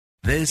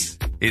This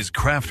is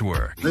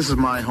Kraftwork. This is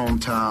my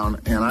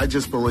hometown, and I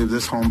just believe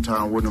this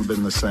hometown wouldn't have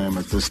been the same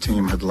if this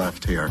team had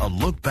left here. A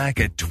look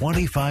back at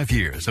 25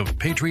 years of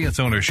Patriots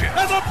ownership.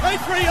 And the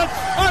Patriots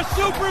are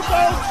Super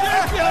Bowl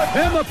champions!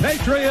 And the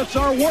Patriots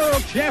are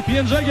world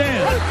champions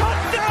again! A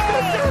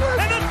touchdown!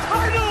 And a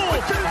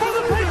title for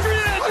the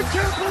Patriots! I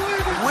can't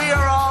believe it! We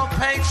are all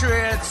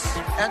Patriots,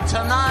 and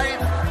tonight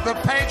the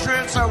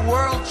Patriots are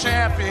world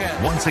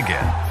champions. Once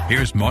again,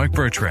 here's Mark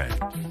Bertrand.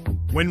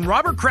 When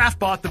Robert Kraft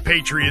bought the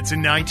Patriots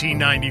in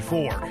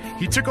 1994,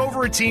 he took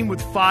over a team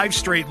with 5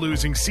 straight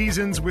losing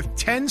seasons with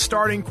 10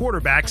 starting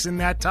quarterbacks in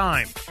that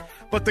time.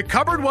 But the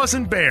cupboard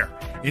wasn't bare.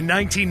 In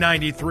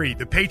 1993,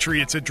 the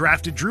Patriots had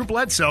drafted Drew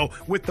Bledsoe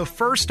with the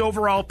first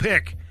overall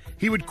pick.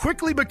 He would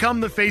quickly become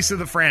the face of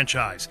the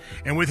franchise,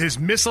 and with his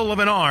missile of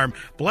an arm,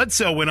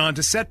 Bledsoe went on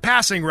to set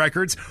passing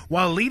records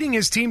while leading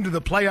his team to the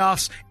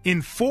playoffs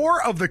in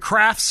 4 of the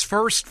Kraft's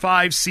first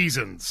 5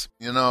 seasons.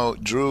 You know,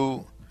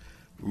 Drew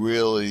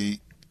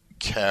really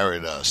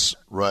carried us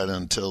right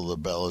until the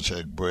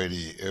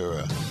Belichick-Brady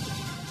era.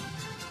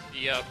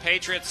 The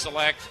Patriots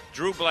select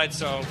Drew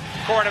Bledsoe,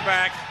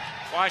 quarterback,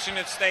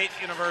 Washington State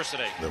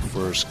University. The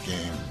first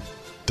game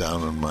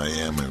down in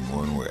Miami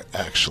when we're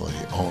actually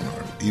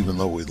owner, even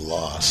though we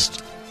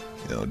lost,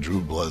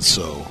 Drew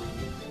Bledsoe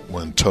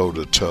went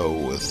toe-to-toe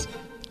with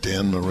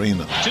Dan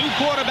Marino. 2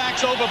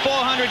 quarterbacks over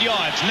 400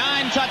 yards,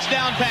 9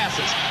 touchdown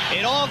passes.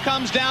 It all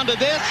comes down to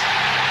this,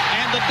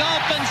 and the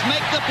Dolphins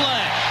make the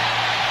play.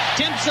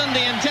 Timpson,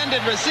 the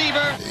intended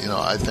receiver.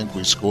 I think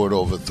we scored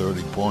over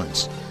 30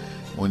 points.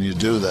 When you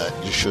do that,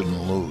 you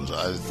shouldn't lose.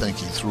 I think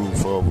he threw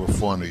for over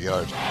 400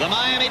 yards. The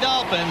Miami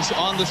Dolphins,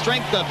 on the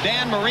strength of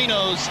Dan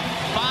Marino's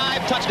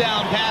 5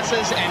 touchdown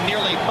passes and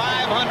nearly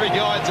 500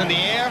 yards in the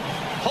air,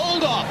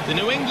 hold off the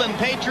New England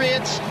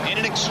Patriots in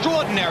an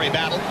extraordinary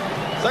battle,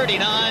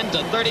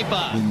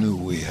 39-35. We knew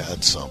we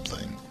had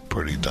something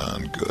pretty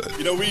darn good.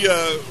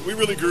 We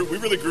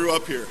really grew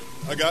up here.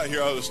 I got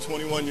here, I was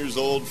 21 years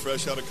old,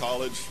 fresh out of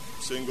college,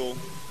 single.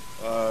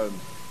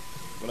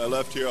 When I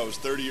left here, I was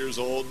 30 years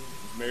old,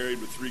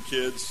 married with 3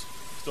 kids.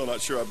 Still not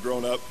sure I've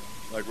grown up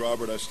like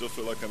Robert. I still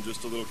feel like I'm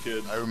just a little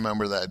kid. I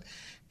remember that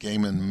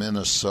game in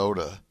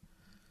Minnesota,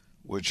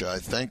 which I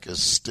think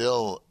is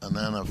still an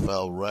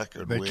NFL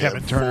record. The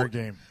Kevin Turner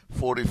game.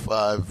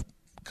 45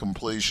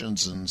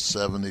 completions and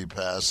 70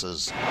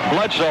 passes.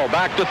 Bledsoe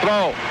back to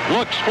throw.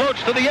 Looks,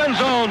 floats to the end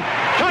zone.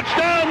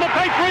 Touchdown, the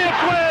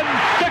Patriots win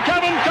to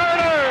Kevin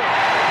Turner.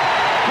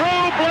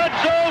 Drew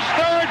Bledsoe's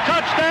 3rd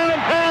touchdown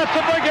pass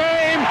of the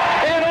game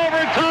in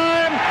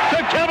overtime to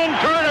Kevin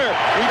Turner.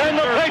 And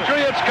the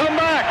Patriots come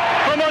back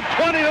from a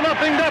 20-0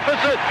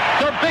 deficit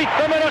to beat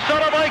the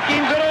Minnesota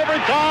Vikings in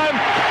overtime.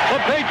 The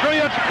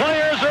Patriots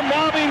players are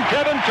mobbing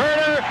Kevin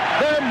Turner.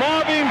 They're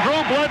mobbing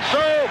Drew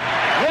Bledsoe.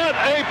 What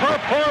a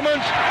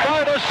performance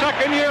by the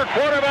second-year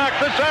quarterback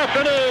this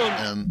afternoon.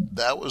 And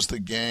that was the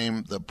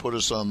game that put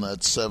us on that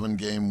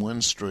 7-game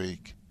win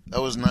streak.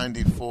 That was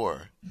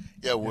 94.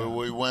 Yeah, where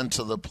we went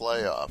to the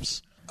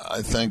playoffs.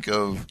 I think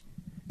of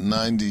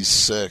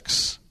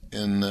 96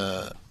 in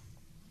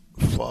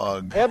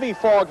fog. Heavy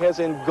fog has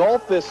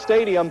engulfed this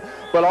stadium,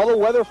 but all the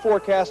weather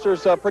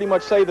forecasters pretty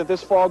much say that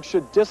this fog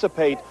should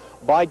dissipate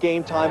by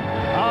game time.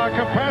 A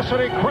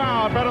capacity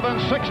crowd, better than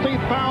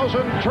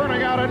 60,000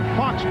 turning out in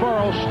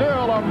Foxboro,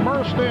 still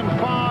immersed in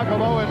fog,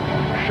 although it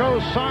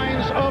shows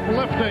signs of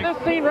lifting.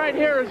 This scene right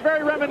here is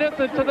very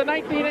reminiscent to the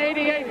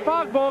 1988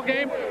 Fog Bowl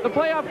game, the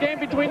playoff game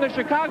between the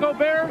Chicago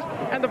Bears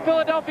and the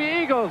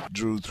Philadelphia Eagles.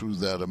 Drew threw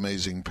that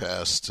amazing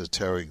pass to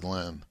Terry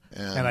Glenn.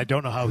 And I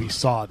don't know how he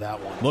saw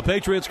that one. The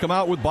Patriots come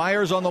out with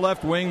Byers on the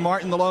left wing,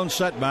 Martin the lone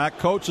setback.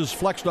 Coates is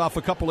flexed off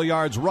a couple of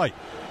yards right.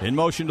 In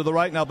motion to the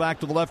right, now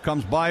back to the left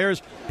comes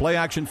Byers. Play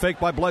action fake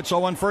by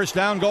Bledsoe on first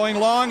down, going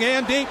long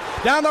and deep.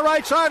 Down the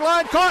right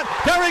sideline, caught.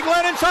 Terry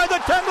Glenn inside the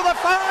 10 to the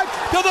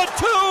 5 to the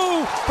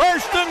 2.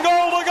 First and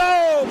goal to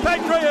go.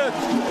 Patriots.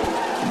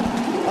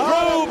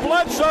 Drew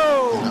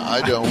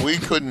Bledsoe. We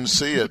couldn't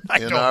see it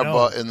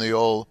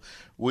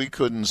we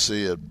couldn't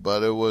see it,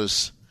 but it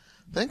was.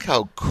 Think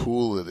how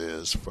cool it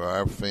is for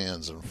our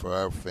fans and for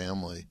our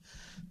family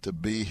to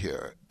be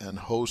here and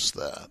host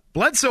that.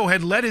 Bledsoe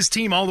had led his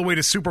team all the way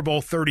to Super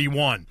Bowl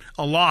 31,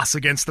 a loss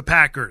against the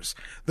Packers.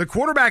 The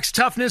quarterback's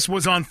toughness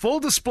was on full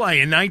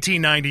display in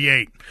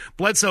 1998.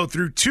 Bledsoe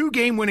threw 2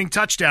 game-winning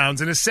touchdowns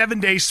in a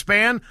 7-day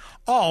span,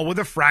 all with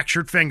a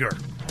fractured finger.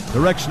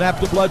 Direct snap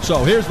to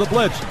Bledsoe. Here's the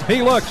blitz.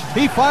 He looks.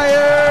 He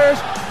fires.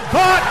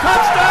 Caught.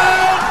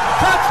 Touchdown!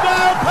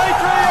 Touchdown,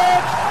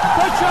 Patriots!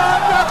 Deshaun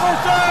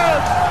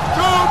Jefferson!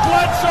 Drew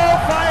Bledsoe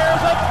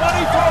fires a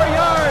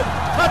 24-yard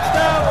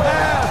touchdown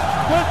pass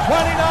with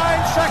 29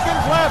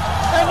 seconds left,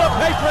 and the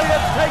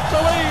Patriots take the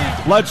lead.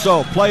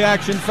 Bledsoe, play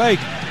action fake,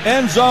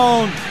 end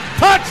zone,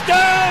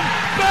 touchdown!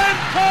 Ben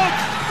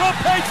Coates, the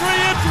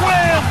Patriots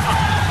win!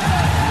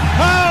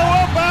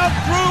 How about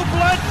Drew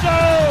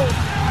Bledsoe?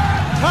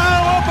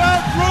 How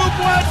about Drew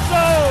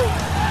Bledsoe?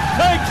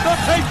 Takes the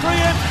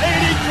Patriots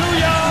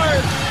 82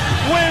 yards,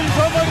 wins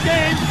on the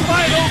game's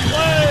final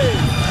play.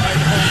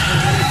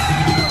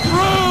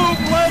 Drew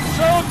Bledsoe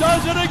Bledsoe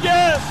does it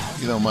again.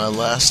 You know, my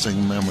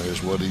lasting memory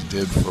is what he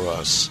did for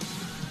us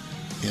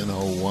in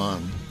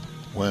 01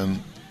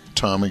 when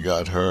Tommy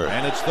got hurt.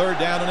 And it's 3rd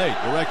down and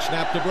 8. Direct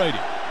snap to Brady.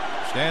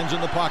 Stands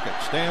in the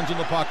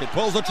pocket,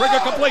 pulls the trigger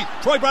complete.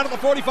 Troy Brown at the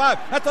 45,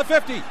 at the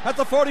 50, at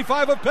the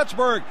 45 of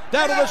Pittsburgh.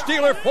 Down to the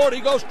Steeler 40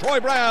 goes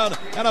Troy Brown.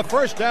 And a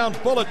first down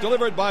bullet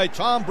delivered by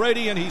Tom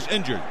Brady, and he's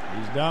injured.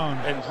 He's down.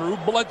 And Drew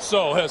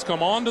Bledsoe has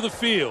come onto the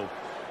field.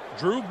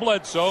 Drew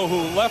Bledsoe,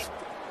 who left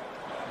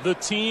the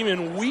team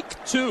in week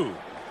 2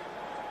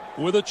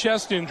 with a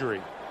chest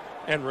injury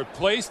and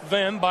replaced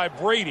then by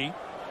Brady.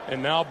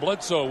 And now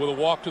Bledsoe with a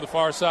walk to the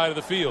far side of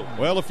the field.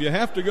 Well, if you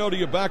have to go to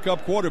your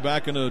backup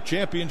quarterback in a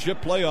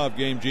championship playoff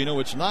game, Gino,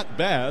 it's not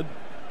bad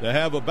to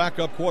have a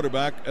backup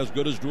quarterback as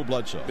good as Drew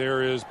Bledsoe.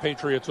 There is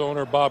Patriots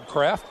owner Bob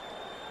Kraft.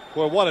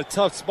 Boy, what a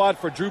tough spot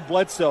for Drew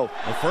Bledsoe.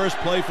 The first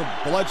play for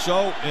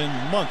Bledsoe in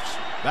months.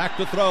 Back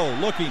to throw,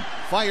 looking,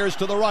 fires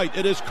to the right.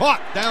 It is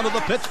caught down to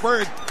the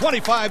Pittsburgh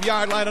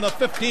 25-yard line and a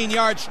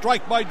 15-yard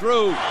strike by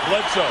Drew.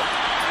 Bledsoe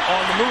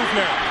on the move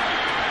now.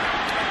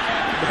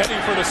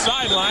 Heading for the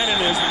sideline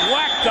and is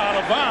whacked out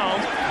of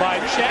bounds by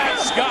Chad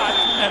Scott.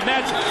 And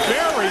that's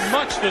very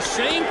much the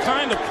same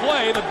kind of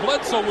play that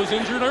Bledsoe was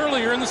injured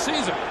earlier in the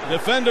season.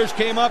 Defenders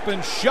came up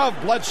and shoved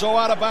Bledsoe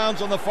out of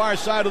bounds on the far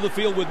side of the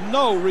field with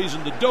no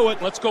reason to do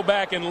it. Let's go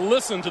back and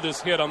listen to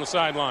this hit on the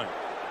sideline.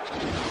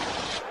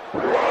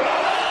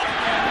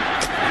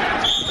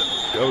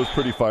 I was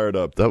pretty fired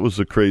up. That was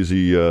a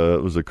crazy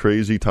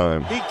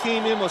time. He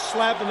came in, was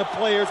slapping the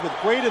players with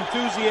great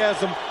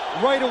enthusiasm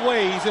right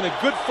away. He's in a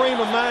good frame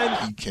of mind.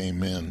 He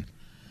came in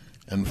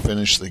and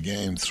finished the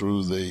game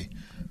through the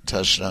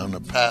touchdown to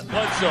Pat.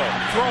 Bledsoe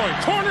throwing,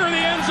 corner of the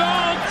end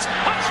zone,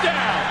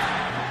 touchdown.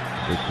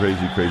 A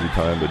crazy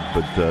time,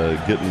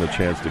 but getting the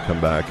chance to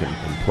come back and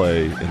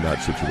play in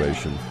that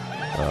situation,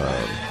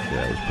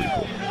 it was pretty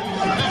cool.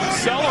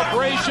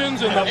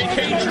 Celebrations in the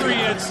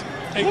Patriots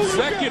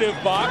executive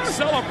box,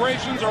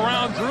 celebrations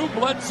around Drew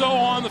Bledsoe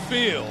on the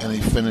field. And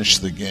he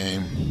finished the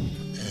game,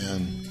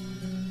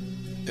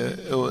 and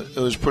it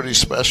was pretty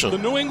special. The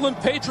New England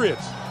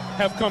Patriots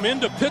have come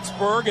into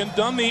Pittsburgh and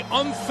done the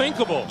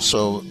unthinkable.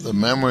 So the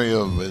memory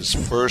of his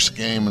first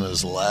game and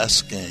his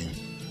last game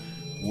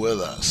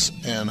with us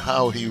and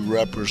how he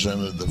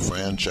represented the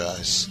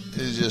franchise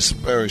is just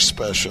very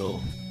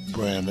special,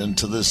 Brandon.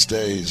 To this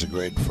day, he's a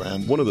great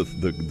friend. One of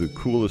the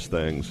coolest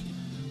things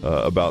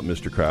about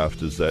Mr.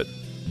 Kraft is that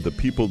the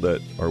people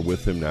that are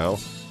with him now,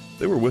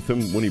 they were with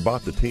him when he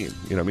bought the team.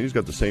 He's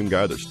got the same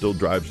guy that still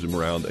drives him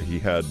around that he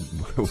had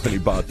when he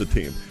bought the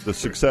team. The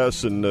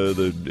success and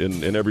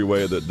in every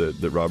way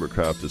that Robert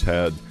Kraft has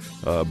had,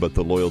 but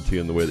the loyalty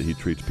and the way that he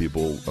treats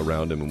people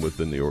around him and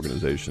within the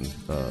organization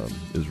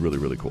is really,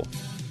 really cool.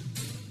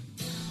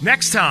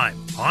 Next time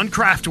on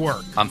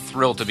Kraftwork. I'm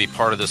thrilled to be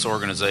part of this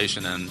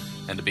organization and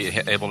to be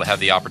able to have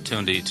the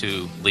opportunity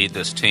to lead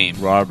this team.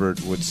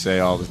 Robert would say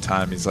all the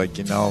time, he's like,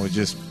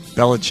 just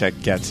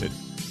Belichick gets it.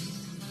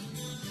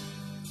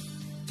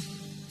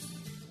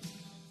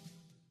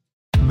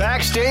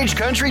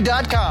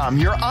 BackstageCountry.com,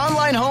 your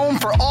online home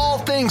for all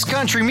things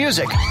country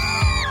music.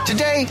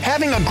 Today,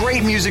 having a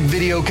great music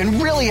video can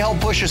really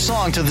help push a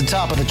song to the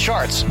top of the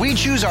charts. We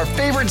choose our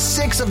favorite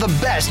 6 of the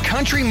best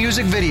country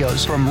music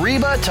videos. From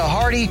Reba to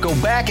Hardy, go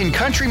back in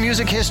country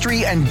music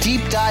history and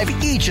deep dive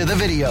each of the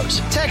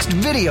videos. Text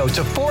video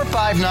to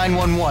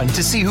 45911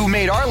 to see who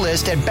made our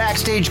list at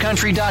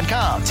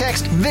BackstageCountry.com.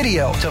 Text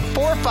video to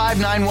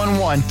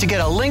 45911 to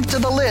get a link to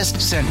the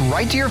list sent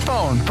right to your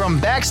phone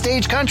from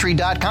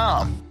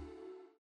BackstageCountry.com.